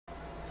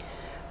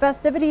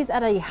Festivities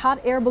at a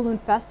hot air balloon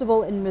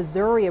festival in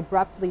Missouri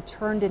abruptly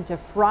turned into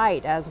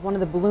fright as one of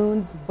the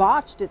balloons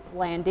botched its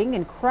landing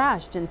and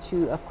crashed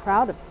into a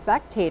crowd of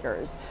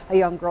spectators. A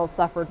young girl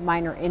suffered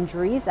minor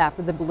injuries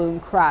after the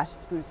balloon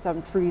crashed through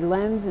some tree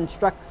limbs and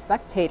struck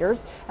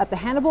spectators at the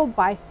Hannibal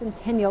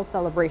Bicentennial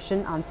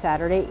celebration on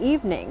Saturday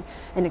evening.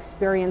 An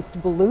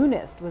experienced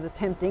balloonist was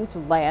attempting to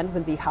land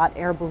when the hot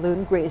air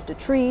balloon grazed a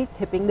tree,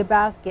 tipping the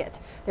basket.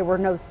 There were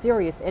no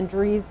serious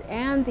injuries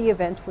and the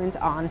event went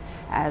on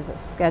as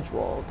scheduled.